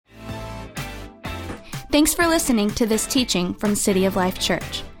Thanks for listening to this teaching from City of Life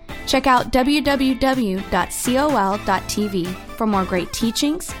Church. Check out www.col.tv for more great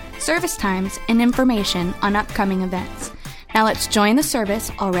teachings, service times, and information on upcoming events. Now let's join the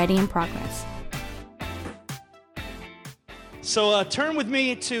service already in progress. So turn with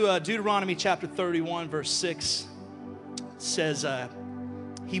me to Deuteronomy chapter 31, verse 6. It says,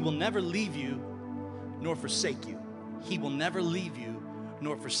 He will never leave you nor forsake you. He will never leave you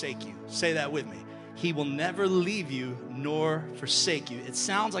nor forsake you. Say that with me. He will never leave you nor forsake you. It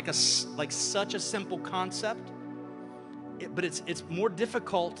sounds like such a simple concept, but it's more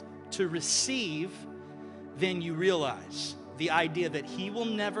difficult to receive than you realize. The idea that He will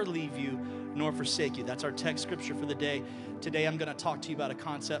never leave you nor forsake you. That's our text scripture for the day. Today I'm going to talk to you about a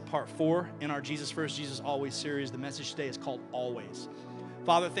concept, part 4 in our Jesus First, Jesus Always series. The message today is called Always.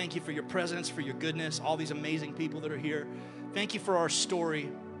 Father, thank you for your presence, for your goodness, all these amazing people that are here. Thank you for our story,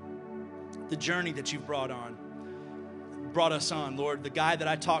 the journey that you've brought us on, Lord. The guy that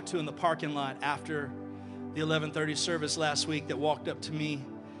I talked to in the parking lot after the 11:30 service last week that walked up to me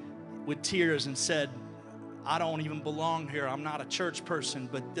with tears and said, I don't even belong here. I'm not a church person,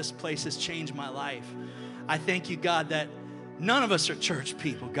 but this place has changed my life. I thank you, God, that none of us are church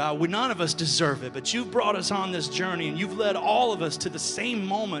people, God. None of us deserve it, but you've brought us on this journey, and you've led all of us to the same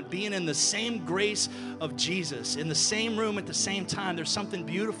moment, being in the same grace of Jesus, in the same room at the same time. There's something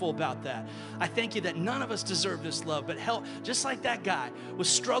beautiful about that. I thank you that none of us deserve this love, but help, just like that guy was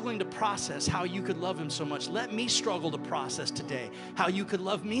struggling to process how you could love him so much, let me struggle to process today how you could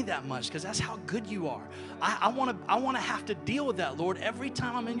love me that much, because that's how good you are. I want to have to deal with that, Lord, every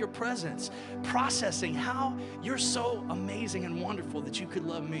time I'm in your presence, processing how you're so amazing and wonderful that you could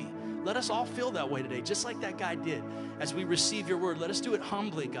love me. Let us all feel that way today, just like that guy did. As we receive your word, let us do it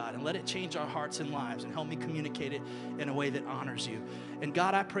humbly, God, and let it change our hearts and lives and help me communicate it in a way that honors you. And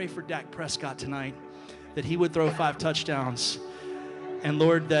God, I pray for Dak Prescott tonight, that he would throw 5 touchdowns. And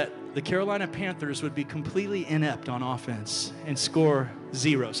Lord, that the Carolina Panthers would be completely inept on offense and score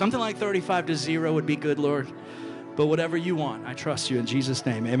 0. Something like 35-0 would be good, Lord. But whatever you want, I trust you in Jesus'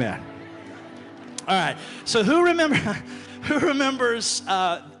 name. Amen. All right. So who remembers,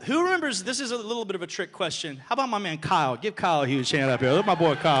 this is a little bit of a trick question. How about my man Kyle? Give Kyle a huge hand up here. Look at my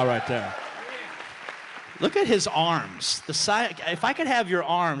boy Kyle right there. Look at his arms. The size, if I could have your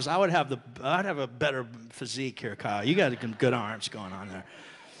arms, I'd have a better physique here, Kyle. You got some good arms going on there.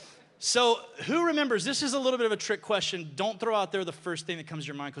 So who remembers, this is a little bit of a trick question. Don't throw out there the first thing that comes to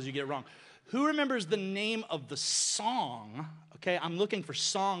your mind because you get it wrong. Who remembers the name of the song? Okay, I'm looking for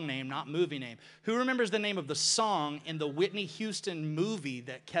song name, not movie name. Who remembers the name of the song in the Whitney Houston movie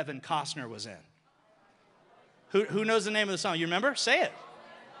that Kevin Costner was in? Who knows the name of the song? You remember? Say it.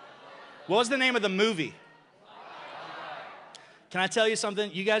 What was the name of the movie? Can I tell you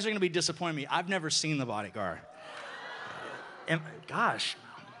something? You guys are going to be disappointed in me. I've never seen The Bodyguard. And gosh,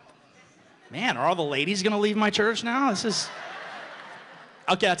 man, are all the ladies going to leave my church now? This is...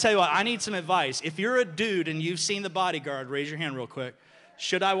 Okay, I'll tell you what, I need some advice. If you're a dude and you've seen The Bodyguard, raise your hand real quick.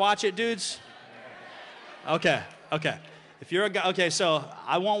 Should I watch it, dudes? Okay. If you're a guy, okay, so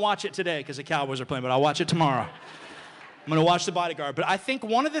I won't watch it today because the Cowboys are playing, but I'll watch it tomorrow. I'm going to watch The Bodyguard. But I think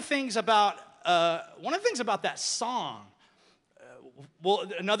one of the things about that song,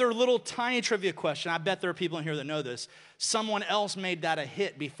 well, another little tiny trivia question. I bet there are people in here that know this. Someone else made that a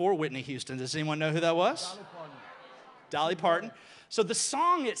hit before Whitney Houston. Does anyone know who that was? Dolly Parton. So the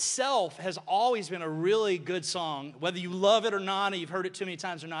song itself has always been a really good song. Whether you love it or not, or you've heard it too many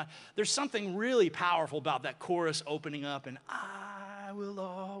times or not, there's something really powerful about that chorus opening up and I will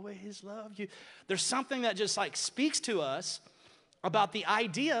always love you. There's something that just like speaks to us about the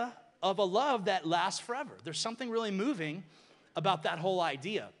idea of a love that lasts forever. There's something really moving about that whole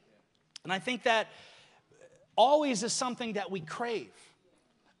idea. And I think that always is something that we crave.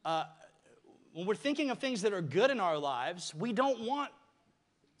 When we're thinking of things that are good in our lives, we don't want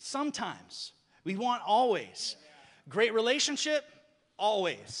sometimes. We want always. Great relationship?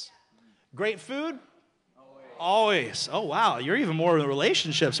 Always. Great food? Always. Oh, wow. You're even more in the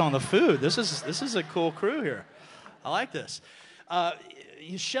relationships on the food. This is a cool crew here. I like this.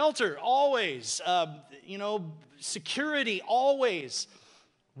 Shelter? Always. Security? Always.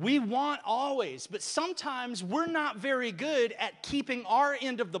 We want always, but sometimes we're not very good at keeping our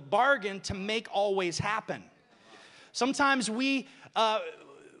end of the bargain to make always happen. Sometimes we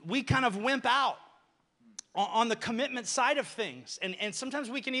kind of wimp out on the commitment side of things. And sometimes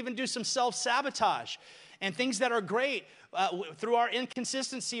we can even do some self-sabotage. And things that are great, through our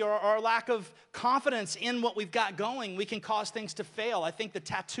inconsistency or our lack of confidence in what we've got going, we can cause things to fail. I think the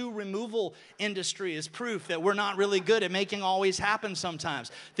tattoo removal industry is proof that we're not really good at making always happen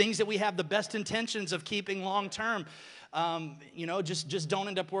sometimes. Things that we have the best intentions of keeping long term, just don't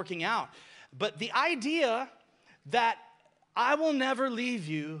end up working out. But the idea that I will never leave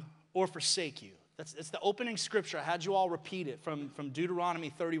you or forsake you. It's the opening scripture. I had you all repeat it from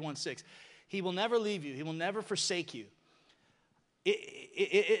Deuteronomy 31:6. He will never leave you. He will never forsake you.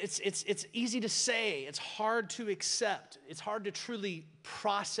 It's easy to say. It's hard to accept. It's hard to truly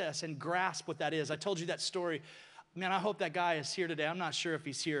process and grasp what that is. I told you that story. Man, I hope that guy is here today. I'm not sure if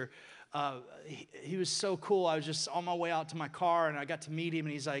he's here. He was so cool. I was just on my way out to my car, and I got to meet him,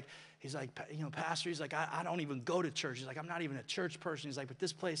 and he's like, Pastor, he's like, I don't even go to church. He's like, I'm not even a church person. He's like, but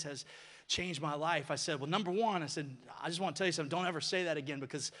this place has changed my life. I said, well, number one, I just want to tell you something. Don't ever say that again,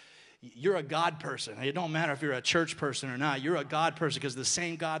 because you're a God person. It don't matter if you're a church person or not. You're a God person, because the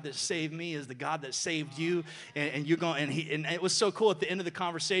same God that saved me is the God that saved you. And you're going. And it was so cool at the end of the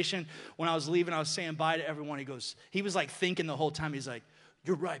conversation when I was leaving. I was saying bye to everyone. He was like thinking the whole time. He's like,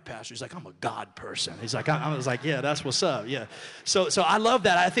 you're right, Pastor. He's like, I'm a God person. He's like, I was like, yeah, that's what's up. Yeah. So I love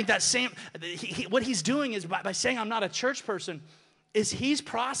that. I think that what he's doing is by saying I'm not a church person, is he's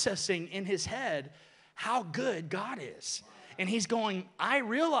processing in his head how good God is. And he's going, I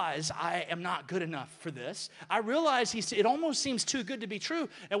realize I am not good enough for this. I realize it almost seems too good to be true.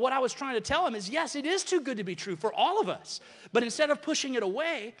 And what I was trying to tell him is, yes, it is too good to be true for all of us. But instead of pushing it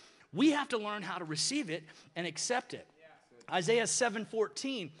away, we have to learn how to receive it and accept it. Isaiah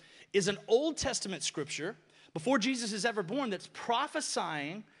 7:14 is an Old Testament scripture before Jesus is ever born that's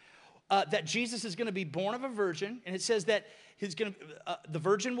prophesying that Jesus is going to be born of a virgin. And it says that the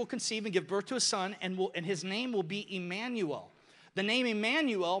virgin will conceive and give birth to a son, and his name will be Emmanuel. The name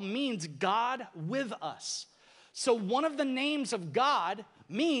Emmanuel means God with us. So one of the names of God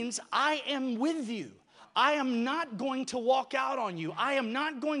means I am with you. I am not going to walk out on you. I am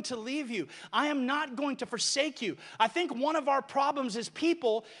not going to leave you. I am not going to forsake you. I think one of our problems as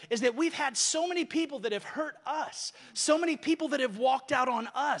people is that we've had so many people that have hurt us, so many people that have walked out on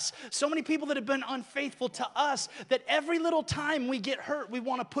us, so many people that have been unfaithful to us, that every little time we get hurt, we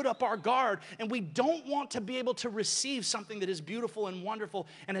want to put up our guard, and we don't want to be able to receive something that is beautiful and wonderful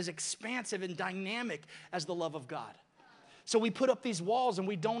and as expansive and dynamic as the love of God. So we put up these walls and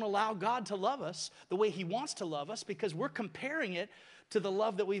we don't allow God to love us the way he wants to love us, because we're comparing it to the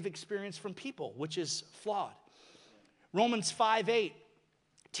love that we've experienced from people, which is flawed. Romans 5:8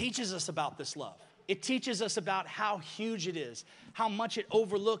 teaches us about this love. It teaches us about how huge it is, how much it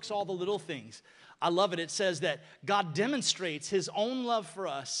overlooks all the little things. I love it. It says that God demonstrates his own love for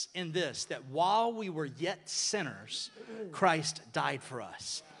us in this, that while we were yet sinners, Christ died for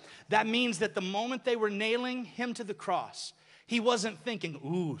us. That means that the moment they were nailing him to the cross, he wasn't thinking,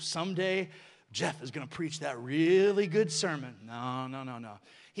 ooh, someday Jeff is going to preach that really good sermon. No.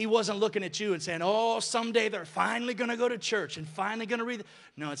 He wasn't looking at you and saying, oh, someday they're finally going to go to church and finally going to read.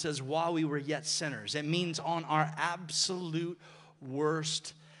 No, it says while we were yet sinners. It means on our absolute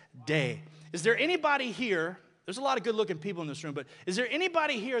worst day. Is there anybody here, there's a lot of good-looking people in this room, but is there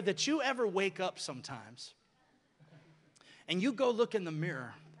anybody here that you ever wake up sometimes and you go look in the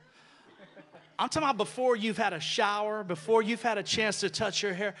mirror? I'm talking about before you've had a shower, before you've had a chance to touch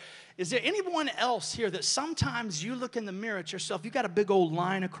your hair. Is there anyone else here that sometimes you look in the mirror at yourself, you got a big old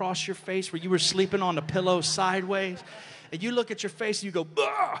line across your face where you were sleeping on the pillow sideways, and you look at your face and you go,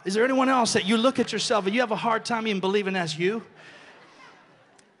 ugh. Is there anyone else that you look at yourself and you have a hard time even believing that's you?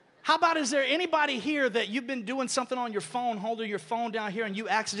 How about, is there anybody here that you've been doing something on your phone, holding your phone down here, and you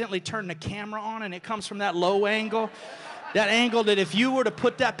accidentally turn the camera on and it comes from that low angle? That angle that if you were to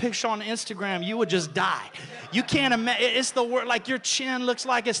put that picture on Instagram, you would just die. You can't imagine. It's the word, like your chin looks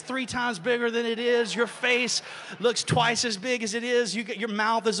like it's 3 times bigger than it is. Your face looks twice as big as it is. Your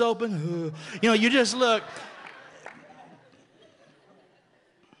mouth is open. You just look.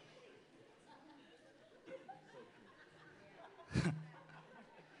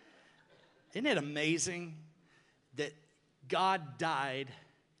 Isn't it amazing that God died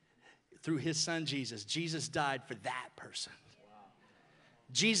through his son Jesus? Jesus died for that person.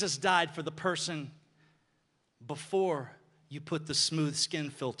 Jesus died for the person before you put the smooth skin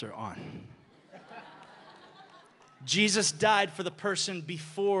filter on. Jesus died for the person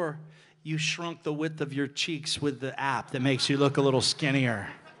before you shrunk the width of your cheeks with the app that makes you look a little skinnier.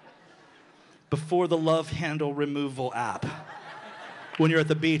 Before the love handle removal app. When you're at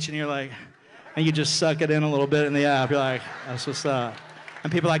the beach and you're like, and you just suck it in a little bit in the app. You're like, that's what's up.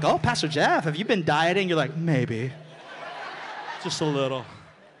 And people are like, oh, Pastor Jeff, have you been dieting? You're like, maybe. Just a little.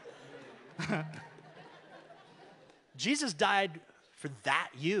 Jesus died for that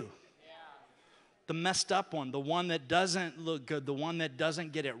you. The messed up one, the one that doesn't look good, the one that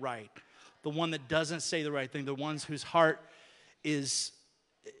doesn't get it right, the one that doesn't say the right thing, the ones whose heart is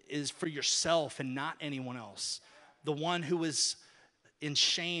for yourself and not anyone else, the one who is in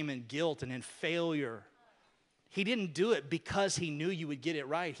shame and guilt and in failure. He didn't do it because he knew you would get it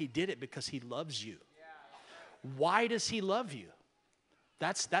right. He did it because he loves you. Why does he love you?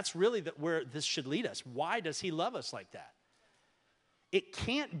 That's really where this should lead us. Why does he love us like that? It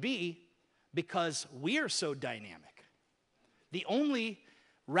can't be because we are so dynamic. The only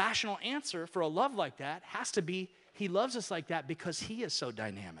rational answer for a love like that has to be he loves us like that because he is so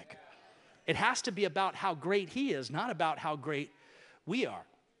dynamic. It has to be about how great he is, not about how great we are.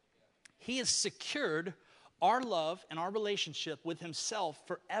 He has secured our love and our relationship with himself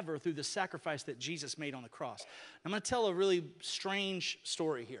forever through the sacrifice that Jesus made on the cross. I'm going to tell a really strange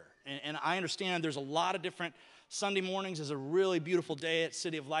story here. And I understand there's a lot of different Sunday mornings is a really beautiful day at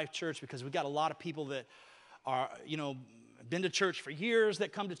City of Life Church because we've got a lot of people that are, been to church for years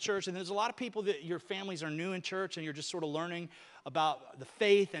that come to church. And there's a lot of people that your families are new in church and you're just sort of learning about the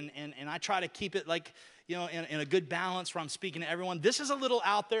faith. And I try to keep it like, in a good balance where I'm speaking to everyone. This is a little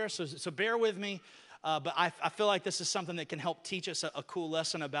out there, so bear with me. But I feel like this is something that can help teach us a cool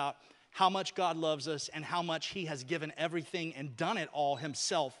lesson about how much God loves us and how much he has given everything and done it all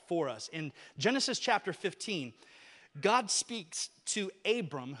himself for us. In Genesis chapter 15, God speaks to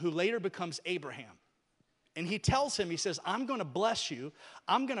Abram, who later becomes Abraham. And he tells him, he says, I'm going to bless you.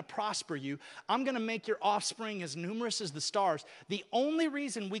 I'm going to prosper you. I'm going to make your offspring as numerous as the stars. The only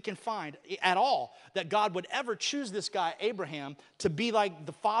reason we can find at all that God would ever choose this guy, Abraham, to be like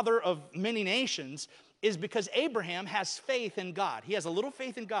the father of many nations is because Abraham has faith in God. He has a little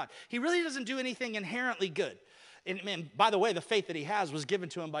faith in God. He really doesn't do anything inherently good. And by the way, the faith that he has was given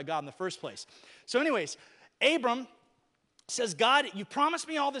to him by God in the first place. So anyways, Abram says, God, you promised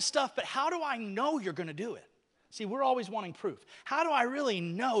me all this stuff, but how do I know you're going to do it? See, we're always wanting proof. How do I really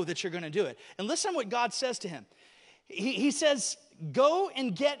know that you're going to do it? And listen to what God says to him. He says, go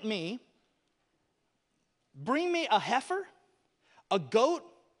and get me, bring me a heifer, a goat,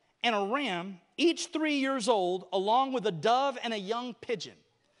 and a ram, each 3 years old, along with a dove and a young pigeon.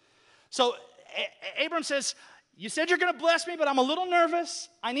 So Abram says, you said you're going to bless me, but I'm a little nervous.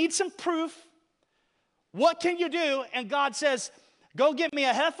 I need some proof. What can you do? And God says, go get me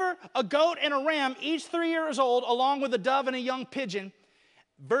a heifer, a goat, and a ram, each 3 years old, along with a dove and a young pigeon.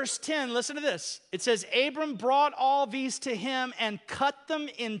 Verse 10, listen to this. It says, Abram brought all these to him and cut them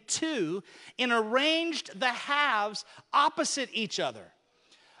in two and arranged the halves opposite each other.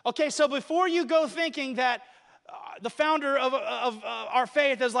 Okay, so before you go thinking that the founder of our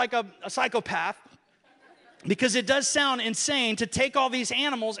faith is like a psychopath, because it does sound insane to take all these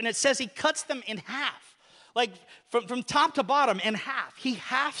animals, and it says he cuts them in half. Like from top to bottom in half. He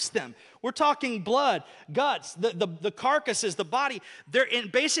halves them. We're talking blood, guts, the carcasses, the body. They're in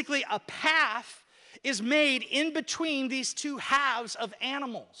basically a path is made in between these two halves of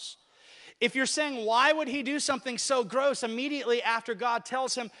animals. If you're saying, why would he do something so gross immediately after God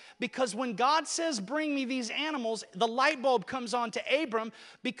tells him? Because when God says, bring me these animals, the light bulb comes on to Abram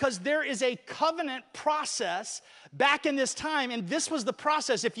because there is a covenant process back in this time, and this was the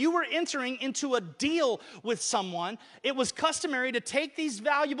process. If you were entering into a deal with someone, it was customary to take these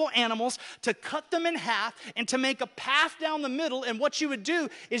valuable animals, to cut them in half, and to make a path down the middle, and what you would do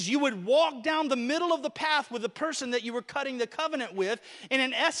is you would walk down the middle of the path with the person that you were cutting the covenant with, and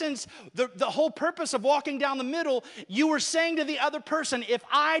in essence, the whole purpose of walking down the middle, you were saying to the other person, if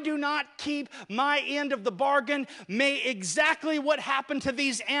I do not keep my end of the bargain, may exactly what happened to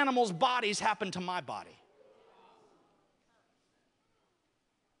these animals' bodies happen to my body.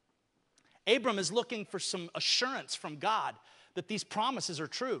 Abram is looking for some assurance from God that these promises are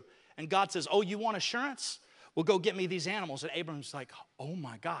true. And God says, oh, you want assurance? Well, go get me these animals. And Abram's like, oh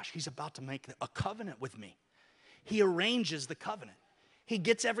my gosh, he's about to make a covenant with me. He arranges the covenant. He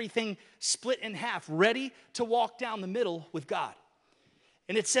gets everything split in half, ready to walk down the middle with God.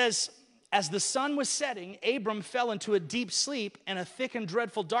 And it says, as the sun was setting, Abram fell into a deep sleep, and a thick and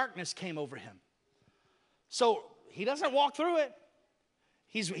dreadful darkness came over him. So he doesn't walk through it.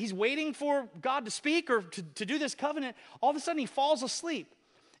 He's waiting for God to speak or to do this covenant. All of a sudden, he falls asleep.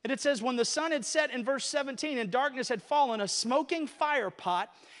 And it says, when the sun had set in verse 17 and darkness had fallen, a smoking fire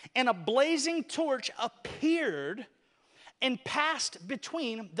pot and a blazing torch appeared and passed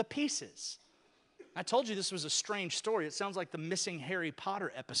between the pieces. I told you this was a strange story. It sounds like the missing Harry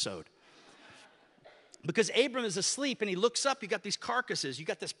Potter episode. Because Abram is asleep and he looks up, you got these carcasses, you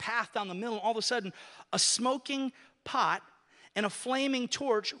got this path down the middle, and all of a sudden, a smoking pot and a flaming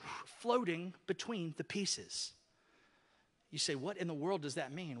torch floating between the pieces. You say, what in the world does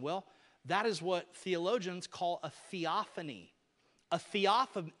that mean? Well, that is what theologians call a theophany. A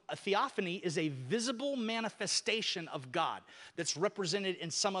theophany is a visible manifestation of God that's represented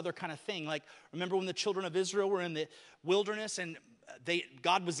in some other kind of thing. Like, remember when the children of Israel were in the wilderness and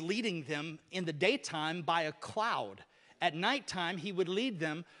God was leading them in the daytime by a cloud. At nighttime, he would lead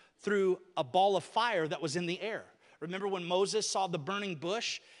them through a ball of fire that was in the air. Remember when Moses saw the burning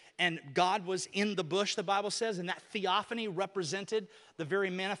bush and God was in the bush, the Bible says, and that theophany represented the very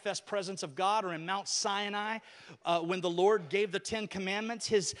manifest presence of God. Or in Mount Sinai, when the Lord gave the 10 Commandments,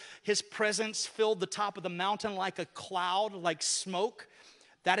 his presence filled the top of the mountain like a cloud, like smoke.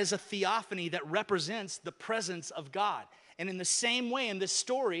 That is a theophany that represents the presence of God. And in the same way, in this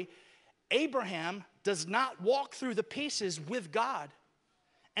story, Abraham does not walk through the pieces with God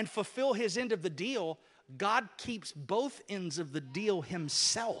and fulfill his end of the deal. God keeps both ends of the deal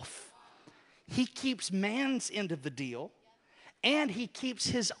himself. He keeps man's end of the deal, and he keeps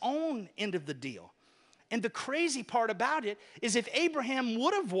his own end of the deal. And the crazy part about it is if Abraham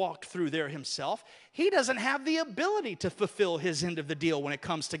would have walked through there himself, he doesn't have the ability to fulfill his end of the deal when it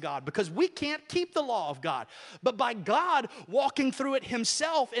comes to God, because we can't keep the law of God. But by God walking through it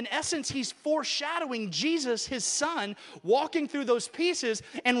himself, in essence, he's foreshadowing Jesus, his son, walking through those pieces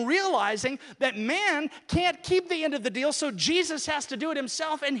and realizing that man can't keep the end of the deal, so Jesus has to do it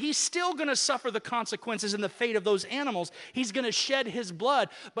himself, and he's still going to suffer the consequences and the fate of those animals. He's going to shed his blood,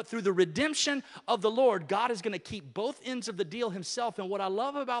 but through the redemption of the Lord, God is going to keep both ends of the deal himself. And what I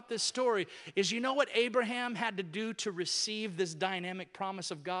love about this story is, you know what Abraham had to do to receive this dynamic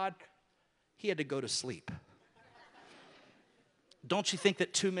promise of God? He had to go to sleep. Don't you think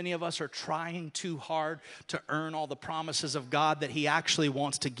that too many of us are trying too hard to earn all the promises of God that he actually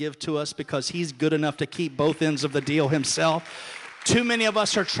wants to give to us because he's good enough to keep both ends of the deal himself? Too many of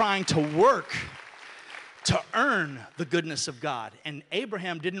us are trying to work to earn the goodness of God. And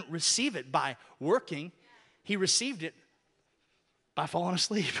Abraham didn't receive it by working. He received it by falling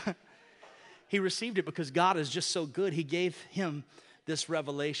asleep. He received it because God is just so good. He gave him this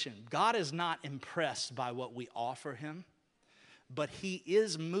revelation. God is not impressed by what we offer him, but he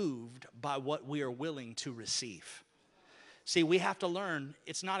is moved by what we are willing to receive. See, we have to learn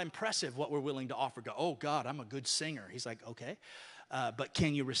it's not impressive what we're willing to offer God. Oh, God, I'm a good singer. He's like, okay, but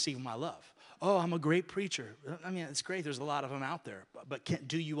can you receive my love? Oh, I'm a great preacher. I mean, it's great. There's a lot of them out there. But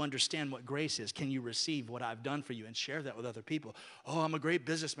do you understand what grace is? Can you receive what I've done for you and share that with other people? Oh, I'm a great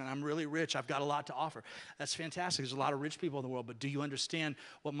businessman. I'm really rich. I've got a lot to offer. That's fantastic. There's a lot of rich people in the world. But do you understand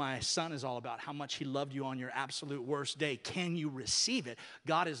what my son is all about? How much he loved you on your absolute worst day? Can you receive it?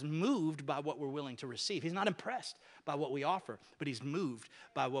 God is moved by what we're willing to receive. He's not impressed by what we offer, but he's moved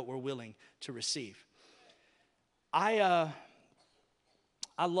by what we're willing to receive. I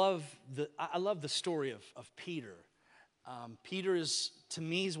love the story of Peter. Peter is, to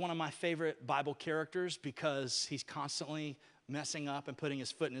me, is one of my favorite Bible characters because he's constantly messing up and putting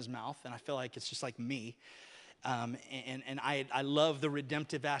his foot in his mouth, and I feel like it's just like me. And I love the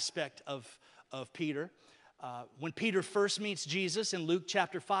redemptive aspect of Peter. When Peter first meets Jesus in Luke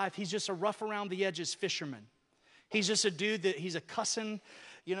chapter 5, he's just a rough around the edges fisherman. He's just a dude he's a cussing,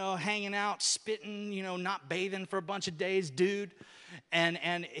 hanging out, spitting, not bathing for a bunch of days dude. And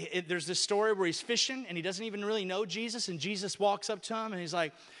there's this story where he's fishing and he doesn't even really know Jesus. And Jesus walks up to him and he's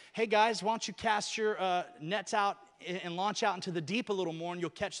like, hey guys, why don't you cast your nets out and launch out into the deep a little more and you'll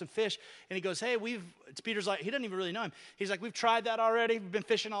catch some fish. And he goes, hey, Peter's like, he doesn't even really know him. He's like, we've tried that already. We've been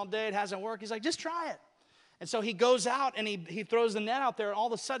fishing all day. It hasn't worked. He's like, just try it. And so he goes out and he throws the net out there, and all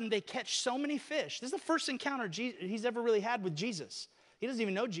of a sudden they catch so many fish. This is the first encounter he's ever really had with Jesus. He doesn't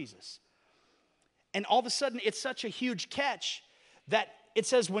even know Jesus. And all of a sudden it's such a huge catch that it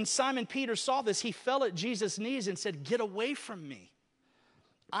says when Simon Peter saw this, he fell at Jesus' knees and said, get away from me.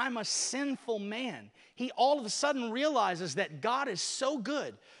 I'm a sinful man. He all of a sudden realizes that God is so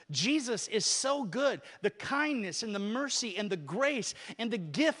good. Jesus is so good. The kindness and the mercy and the grace and the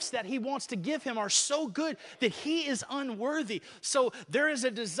gifts that he wants to give him are so good that he is unworthy. So there is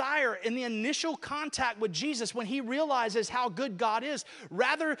a desire in the initial contact with Jesus when he realizes how good God is.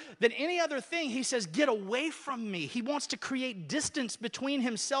 Rather than any other thing, he says, get away from me. He wants to create distance between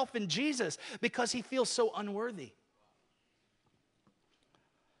himself and Jesus because he feels so unworthy.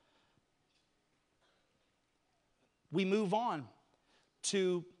 We move on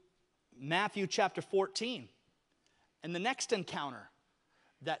to Matthew chapter 14 and the next encounter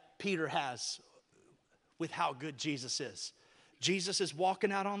that Peter has with how good Jesus is. Jesus is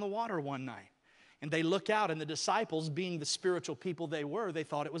walking out on the water one night. And they look out, and the disciples, being the spiritual people they were, they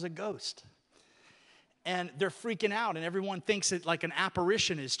thought it was a ghost. And they're freaking out, and everyone thinks that like an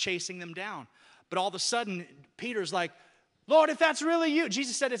apparition is chasing them down. But all of a sudden, Peter's like, Lord, if that's really you.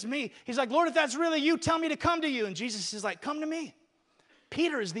 Jesus said, it's me. He's like, Lord, if that's really you, tell me to come to you. And Jesus is like, come to me.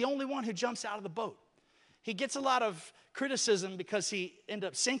 Peter is the only one who jumps out of the boat. He gets a lot of criticism because he ended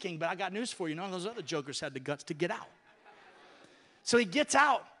up sinking, but I got news for you. None of those other jokers had the guts to get out. So he gets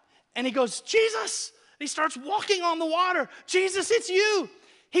out, and he goes, Jesus. He starts walking on the water. Jesus, it's you.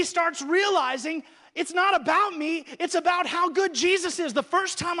 He starts realizing it's not about me. It's about how good Jesus is. The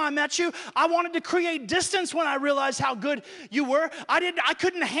first time I met you, I wanted to create distance when I realized how good you were. I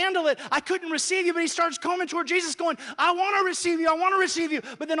couldn't handle it. I couldn't receive you. But he starts coming toward Jesus going, I want to receive you. I want to receive you.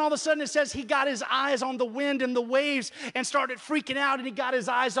 But then all of a sudden it says he got his eyes on the wind and the waves and started freaking out. And he got his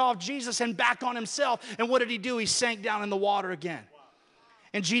eyes off Jesus and back on himself. And what did he do? He sank down in the water again.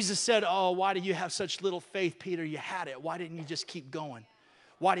 And Jesus said, oh, why do you have such little faith, Peter? You had it. Why didn't you just keep going?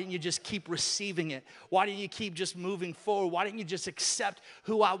 Why didn't you just keep receiving it? Why didn't you keep just moving forward? Why didn't you just accept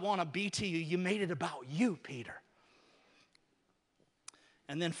who I want to be to you? You made it about you, Peter.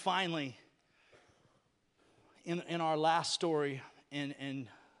 And then finally, in our last story, and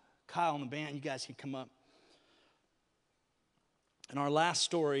Kyle and the band, you guys can come up. In our last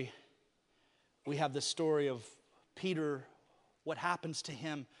story, we have the story of Peter, what happens to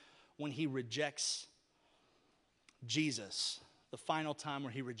him when he rejects Jesus. The final time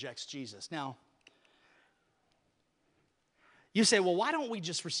where he rejects Jesus. Now, you say, well, why don't we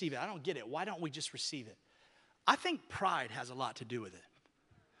just receive it? I don't get it. Why don't we just receive it? I think pride has a lot to do with it.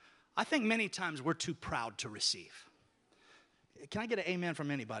 I think many times we're too proud to receive. Can I get an amen from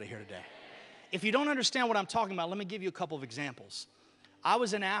anybody here today? If you don't understand what I'm talking about, let me give you a couple of examples. I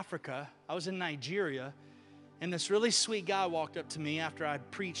was in Africa. I was in Nigeria. And this really sweet guy walked up to me after I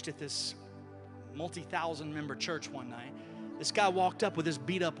preached at this multi-thousand member church one night. This guy walked up with his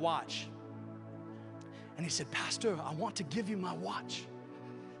beat-up watch. And he said, Pastor, I want to give you my watch.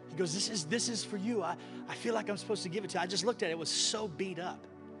 He goes, this is for you. I feel like I'm supposed to give it to you. I just looked at it. It was so beat up.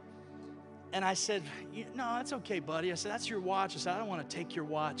 And I said, no, that's okay, buddy. I said, that's your watch. I said, I don't want to take your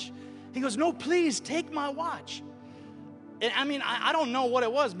watch. He goes, no, please, take my watch. And I mean, I don't know what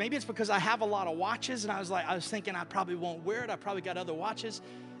it was. Maybe it's because I have a lot of watches. And I was thinking I probably won't wear it. I probably got other watches.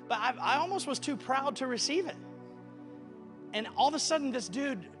 But I almost was too proud to receive it. And all of a sudden, this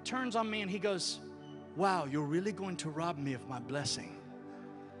dude turns on me and he goes, wow, you're really going to rob me of my blessing.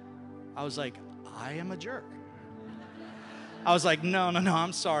 I was like, I am a jerk. I was like, no,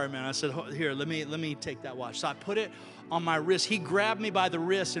 I'm sorry, man. I said, here, let me take that watch. So I put it on my wrist. He grabbed me by the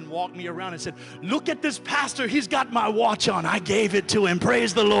wrist and walked me around and said, look at this pastor. He's got my watch on. I gave it to him.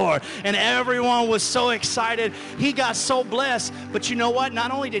 Praise the Lord. And everyone was so excited. He got so blessed. But you know what?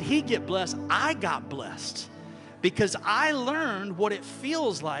 Not only did he get blessed, I got blessed. Because I learned what it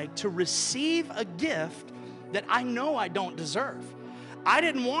feels like to receive a gift that I know I don't deserve. I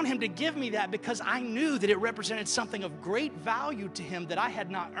didn't want him to give me that because I knew that it represented something of great value to him that I had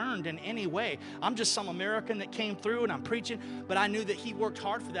not earned in any way. I'm just some American that came through and I'm preaching, but I knew that he worked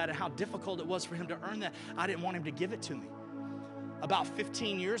hard for that and how difficult it was for him to earn that. I didn't want him to give it to me. About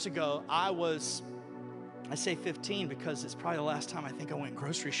 15 years ago, I say 15 because it's probably the last time I think I went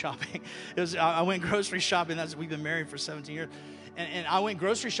grocery shopping. I went grocery shopping. We've been married for 17 years. And I went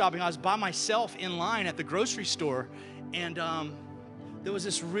grocery shopping. I was by myself in line at the grocery store. And there was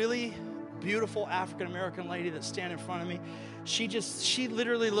this really beautiful African-American lady that stand in front of me. She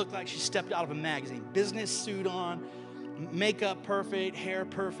literally looked like she stepped out of a magazine. Business suit on, makeup perfect, hair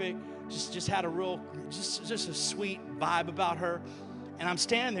perfect. Just had a just a sweet vibe about her. And I'm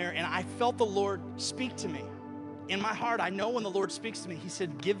standing there, and I felt the Lord speak to me. In my heart, I know when the Lord speaks to me, he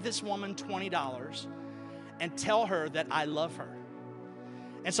said, give this woman $20 and tell her that I love her.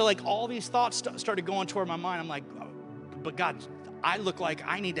 And so, like, all these thoughts started going toward my mind. I'm like, oh, but God, I look like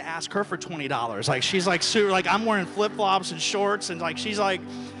I need to ask her for $20. Like, she's like, super, like, I'm wearing flip-flops and shorts, and like, she's like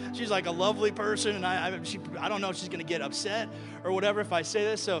a lovely person, and I don't know if she's going to get upset or whatever if I say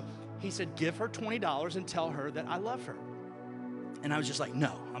this. So he said, give her $20 and tell her that I love her. And I was just like,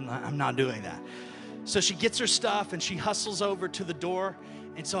 no, I'm not doing that. So she gets her stuff and she hustles over to the door.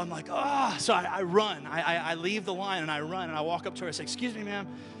 And so I'm like, oh, so I run. I leave the line and I run and I walk up to her. I say, excuse me, ma'am.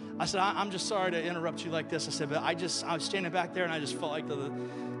 I said, I'm just sorry to interrupt you like this. I said, but I was standing back there and I just felt like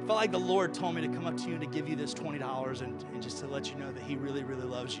the Lord told me to come up to you to give you this $20 and just to let you know that he really, really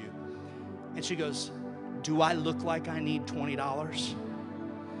loves you. And she goes, do I look like I need $20?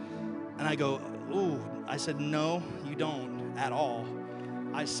 And I go, ooh. I said, no, you don't at all.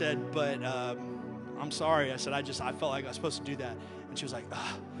 I said, but I'm sorry. I said, I felt like I was supposed to do that. And she was like,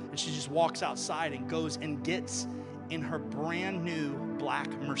 And she just walks outside and goes and gets in her brand new black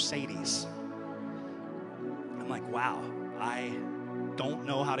Mercedes. I'm like, wow, I don't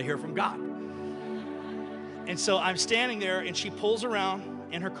know how to hear from God. And so I'm standing there, and she pulls around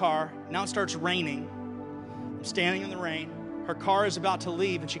in her car. Now it starts raining. I'm standing in the rain. Her car is about to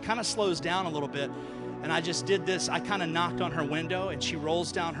leave, and she kind of slows down a little bit. And I just did this. I kind of knocked on her window, and she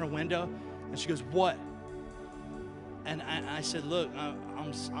rolls down her window, and she goes, what? And I said, look,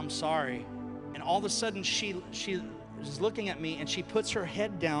 I'm sorry. And all of a sudden, she is looking at me, and she puts her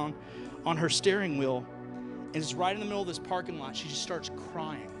head down on her steering wheel, and it's right in the middle of this parking lot. She just starts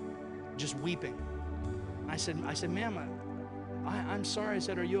crying, just weeping. I said, ma'am, I'm sorry. I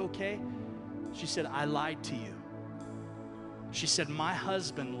said, are you okay? She said, I lied to you. She said, my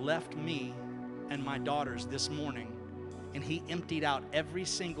husband left me and my daughters this morning, and he emptied out every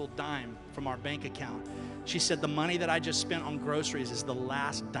single dime from our bank account. She said, the money that I just spent on groceries is the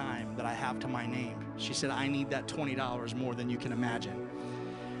last dime that I have to my name. She said, I need that $20 more than you can imagine.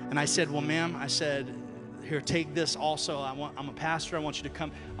 And I said, well, ma'am, I said, here, take this also. I'm a pastor. I want you to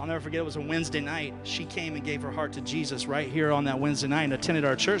come. I'll never forget, it was a Wednesday night. She came and gave her heart to Jesus right here on that Wednesday night and attended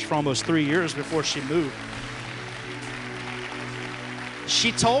our church for almost 3 years before she moved.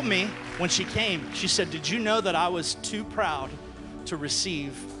 She told me when she came, she said, did you know that I was too proud to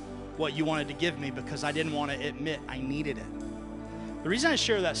receive what you wanted to give me because I didn't want to admit I needed it? The reason I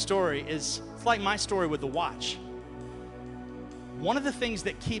share that story is it's like my story with the watch. One of the things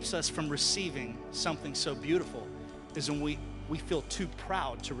that keeps us from receiving something so beautiful is when we feel too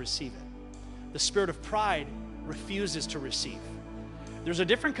proud to receive it. The spirit of pride refuses to receive. There's a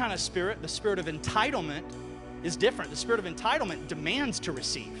different kind of spirit. The spirit of entitlement is different. The spirit of entitlement demands to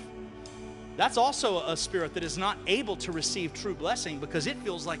receive. That's also a spirit that is not able to receive true blessing because it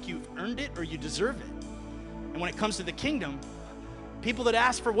feels like you've earned it or you deserve it. And when it comes to the kingdom, people that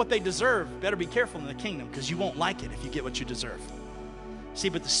ask for what they deserve better be careful in the kingdom because you won't like it if you get what you deserve. See,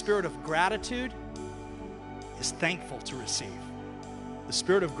 but the spirit of gratitude is thankful to receive. The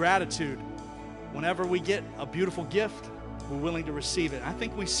spirit of gratitude, whenever we get a beautiful gift, we're willing to receive it. I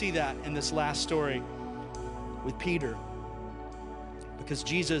think we see that in this last story with Peter, because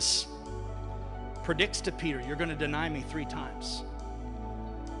Jesus predicts to Peter, you're going to deny me 3 times.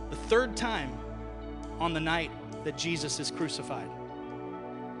 The 3rd time on the night that Jesus is crucified.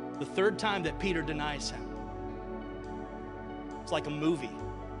 The 3rd time that Peter denies him. It's like a movie.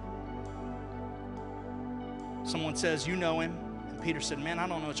 Someone says, you know him. And Peter said, man, I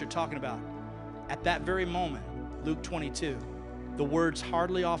don't know what you're talking about. At that very moment, Luke 22, the words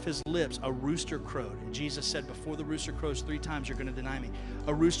hardly off his lips, a rooster crowed. And Jesus said, before the rooster crows 3 times, you're going to deny me.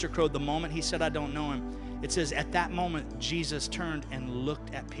 A rooster crowed the moment he said, I don't know him. It says, at that moment, Jesus turned and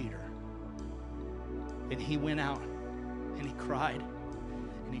looked at Peter. And he went out and he cried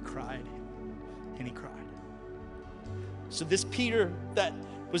and he cried and he cried. So this Peter that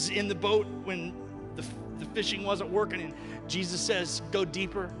was in the boat when the fishing wasn't working, and Jesus says, go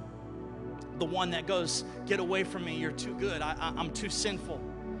deeper. The one that goes, get away from me, you're too good, I'm too sinful.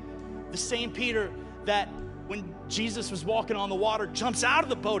 The same Peter that when Jesus was walking on the water jumps out of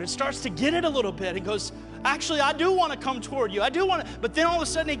the boat and starts to get it a little bit and goes, actually, I do want to come toward you. I do want to, but then all of a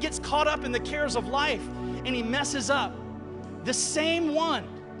sudden he gets caught up in the cares of life and he messes up. The same one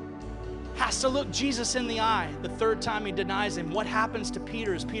has to look Jesus in the eye the 3rd time he denies him. What happens to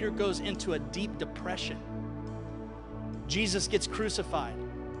Peter is Peter goes into a deep depression. Jesus gets crucified.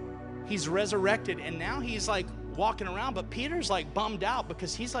 He's resurrected, and now he's like walking around, but Peter's like bummed out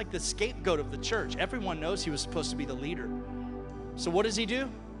because he's like the scapegoat of the church. Everyone knows he was supposed to be the leader. So what does he do?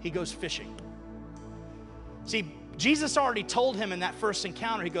 He goes fishing. See, Jesus already told him in that first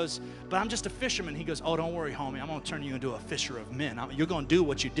encounter, he goes, but I'm just a fisherman. He goes, oh, don't worry, homie. I'm going to turn you into a fisher of men. You're going to do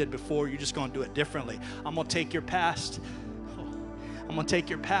what you did before. You're just going to do it differently. I'm going to take your past. I'm going to take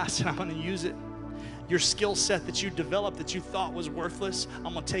your past and I'm going to use it. Your skill set that you developed that you thought was worthless,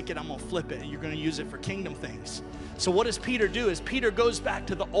 I'm going to take it, I'm going to flip it, and you're going to use it for kingdom things. So what does Peter do? Is Peter goes back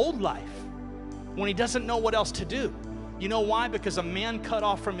to the old life when he doesn't know what else to do. You know why? Because a man cut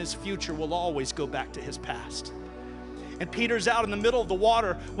off from his future will always go back to his past. And Peter's out in the middle of the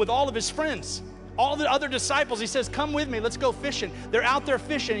water with all of his friends, all the other disciples. He says, come with me, let's go fishing. They're out there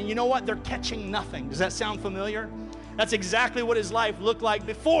fishing, and you know what? They're catching nothing. Does that sound familiar? That's exactly what his life looked like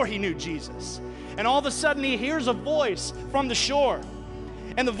before he knew Jesus. And all of a sudden, he hears a voice from the shore.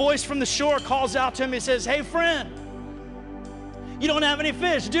 And the voice from the shore calls out to him. He says, hey, friend, you don't have any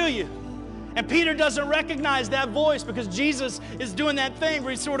fish, do you? And Peter doesn't recognize that voice because Jesus is doing that thing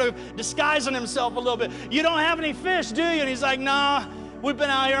where he's sort of disguising himself a little bit. You don't have any fish, do you? And he's like, nah, we've been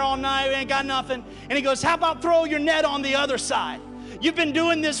out here all night. We ain't got nothing. And he goes, how about throw your net on the other side? You've been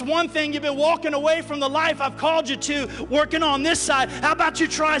doing this one thing. You've been walking away from the life I've called you to, working on this side. How about you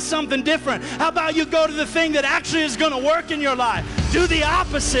try something different? How about you go to the thing that actually is going to work in your life? Do the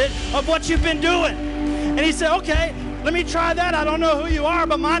opposite of what you've been doing. And he said, okay, let me try that. I don't know who you are,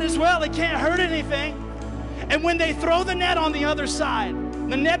 but might as well. It can't hurt anything. And when they throw the net on the other side,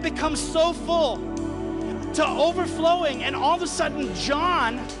 the net becomes so full to overflowing, and all of a sudden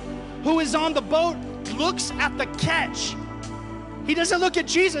John, who is on the boat, looks at the catch. He doesn't look at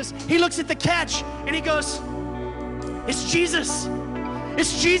Jesus, he looks at the catch, and he goes, it's Jesus.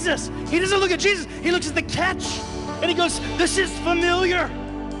 It's Jesus. He doesn't look at Jesus, he looks at the catch, and he goes, this is familiar.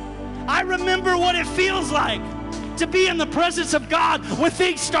 I remember what it feels like to be in the presence of God when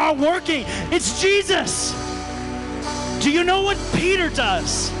things start working. It's Jesus. Do you know what Peter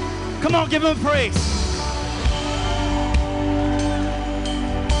does? Come on, give him praise.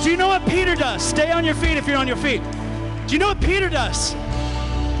 Do you know what Peter does? Stay on your feet if you're on your feet. Do you know what Peter does?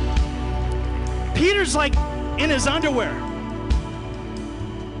 Peter's like in his underwear.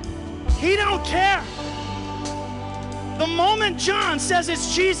 He don't care. The moment John says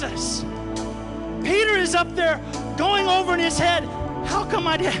it's Jesus, Peter is up there going over in his head, how come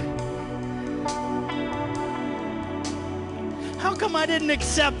I didn't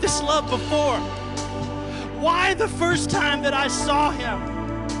accept this love before? Why the first time that I saw him,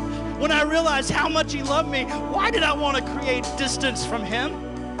 when I realized how much he loved me, why did I want to create distance from him?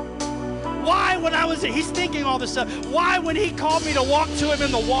 Why he's thinking all this stuff. Why when he called me to walk to him in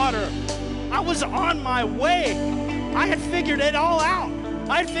the water, I was on my way. I had figured it all out.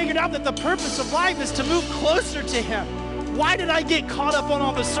 I had figured out that the purpose of life is to move closer to him. Why did I get caught up on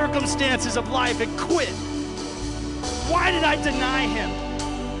all the circumstances of life and quit? Why did I deny him?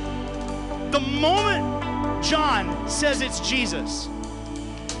 The moment John says it's Jesus,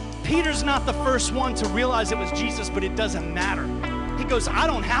 Peter's not the first one to realize it was Jesus, but it doesn't matter. He goes, I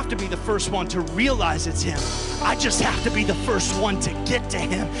don't have to be the first one to realize it's him. I just have to be the first one to get to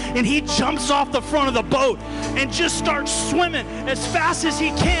him. And he jumps off the front of the boat and just starts swimming as fast as he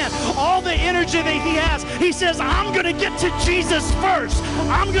can. All the energy that he has, he says, I'm going to get to Jesus first.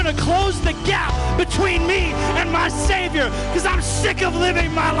 I'm going to close the gap between me and my Savior because I'm sick of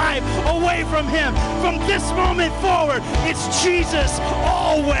living my life away from him. From this moment forward, it's Jesus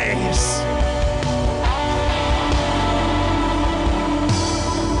always.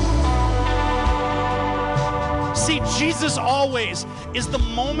 See, Jesus always is the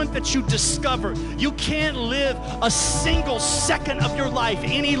moment that you discover you can't live a single second of your life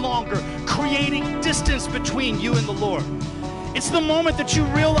any longer creating distance between you and the Lord. It's the moment that you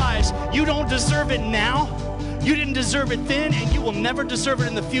realize you don't deserve it now, you didn't deserve it then, and you will never deserve it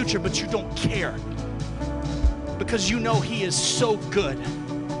in the future, but you don't care because you know he is so good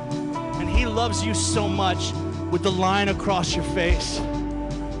and he loves you so much. With the line across your face,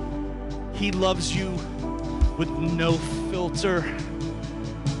 he loves you with no filter.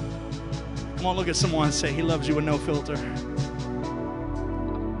 Come on, look at someone and say, he loves you with no filter.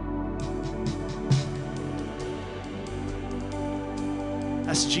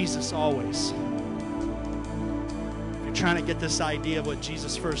 That's Jesus always. If you're trying to get this idea of what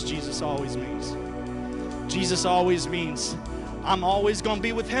Jesus first, Jesus always means. Jesus always means I'm always going to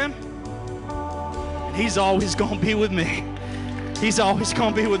be with him, and he's always going to be with me. He's always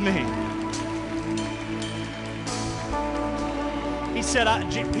going to be with me.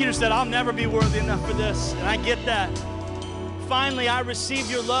 Peter said, I'll never be worthy enough for this. And I get that. Finally, I received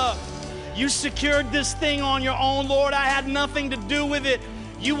your love. You secured this thing on your own, Lord. I had nothing to do with it.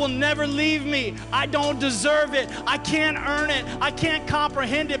 You will never leave me. I don't deserve it. I can't earn it. I can't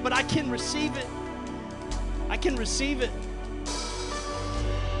comprehend it, but I can receive it. I can receive it.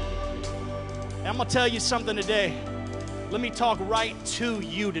 And I'm going to tell you something today. Let me talk right to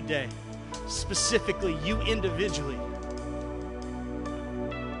you today. Specifically, you individually.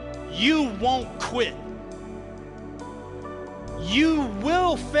 You won't quit. You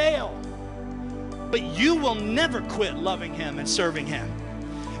will fail, but you will never quit loving him and serving him.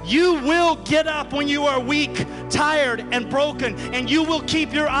 You will get up when you are weak, tired, and broken, and you will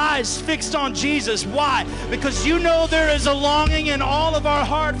keep your eyes fixed on Jesus. Why? Because you know there is a longing in all of our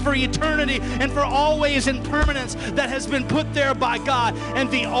heart for eternity and for always and permanence that has been put there by God,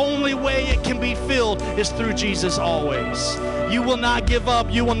 and the only way it can be filled is through Jesus always. You will not give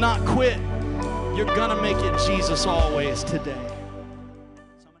up. You will not quit. You're going to make it Jesus always today.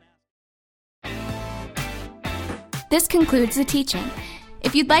 This concludes the teaching.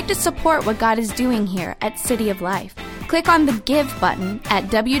 If you'd like to support what God is doing here at City of Life, click on the Give button at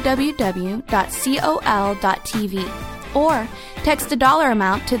www.col.tv or text a dollar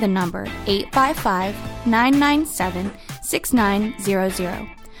amount to the number 855-997-0000. 6900.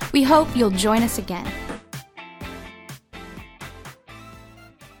 We hope you'll join us again.